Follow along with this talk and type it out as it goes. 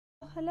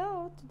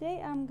Hello,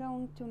 today I'm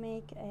going to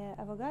make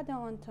avocado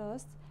on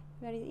toast,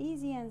 very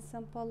easy and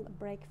simple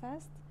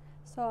breakfast.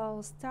 So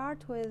I'll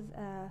start with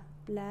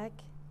black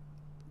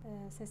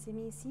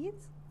sesame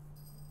seeds,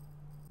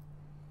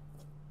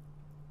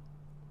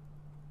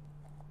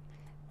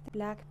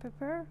 black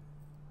pepper,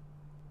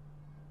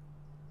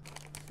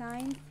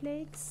 thyme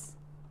flakes,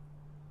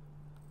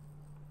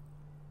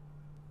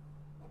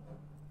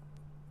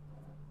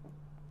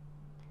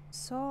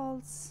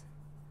 salts,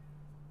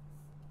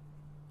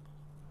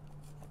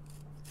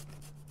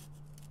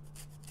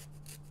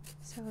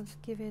 so I'll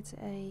give it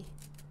a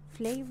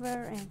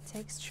flavor and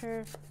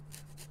texture.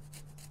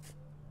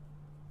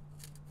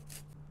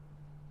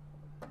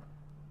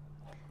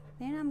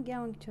 Then I'm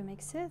going to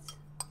mix it.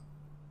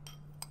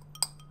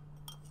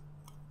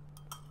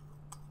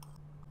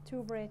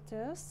 2 bread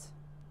toast,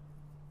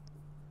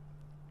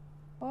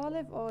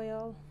 olive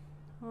oil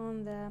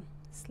on the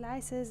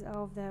slices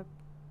of the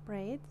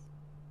bread,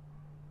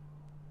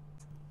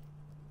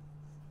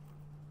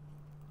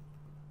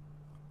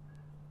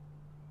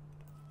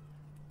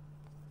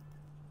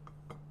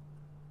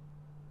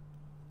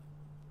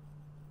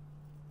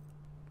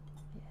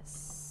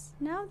 yes.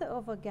 Now the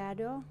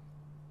avocado.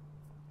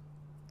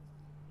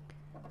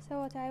 So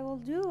what I will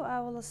do,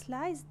 I will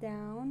slice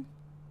down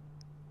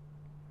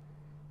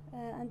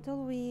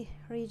until we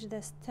reach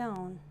the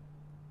stone.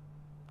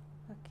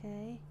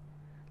 Okay,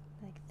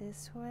 like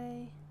this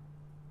way.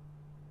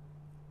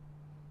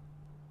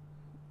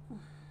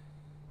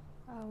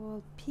 I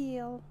will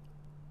peel.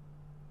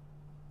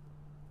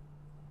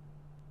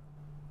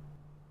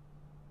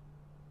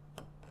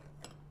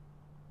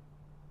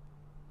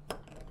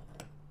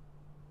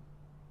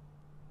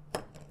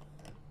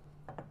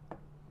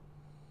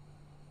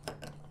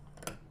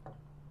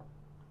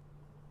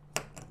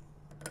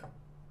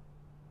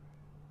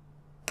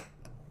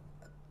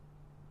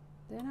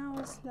 Then I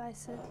will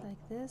slice it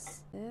like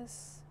this,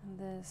 this, and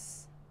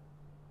this,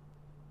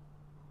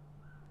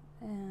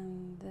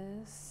 and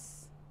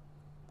this.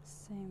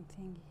 Same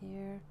thing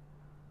here,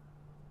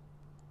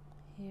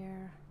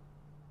 here,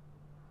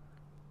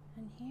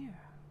 and here.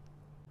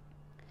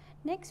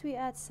 Next we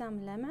add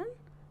some lemon,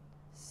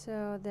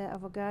 so the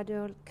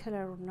avocado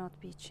color will not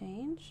be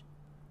changed.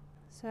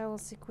 So I will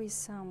squeeze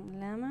some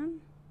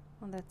lemon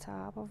on the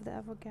top of the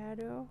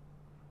avocado.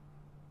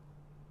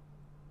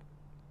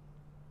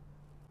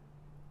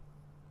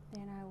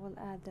 Then I will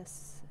add the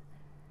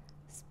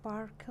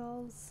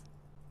sparkles,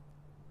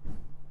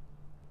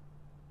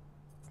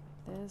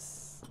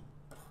 this,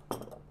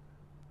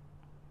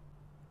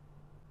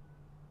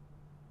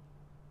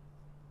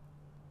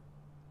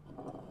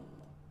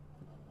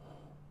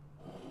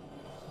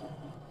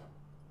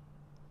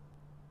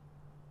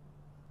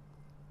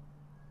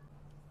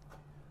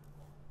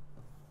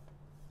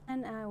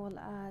 and I will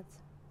add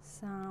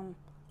some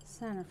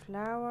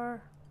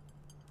sunflower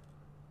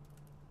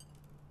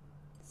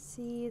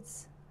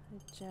seeds,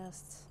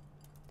 just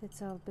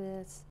little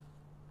bit,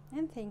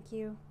 and thank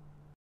you.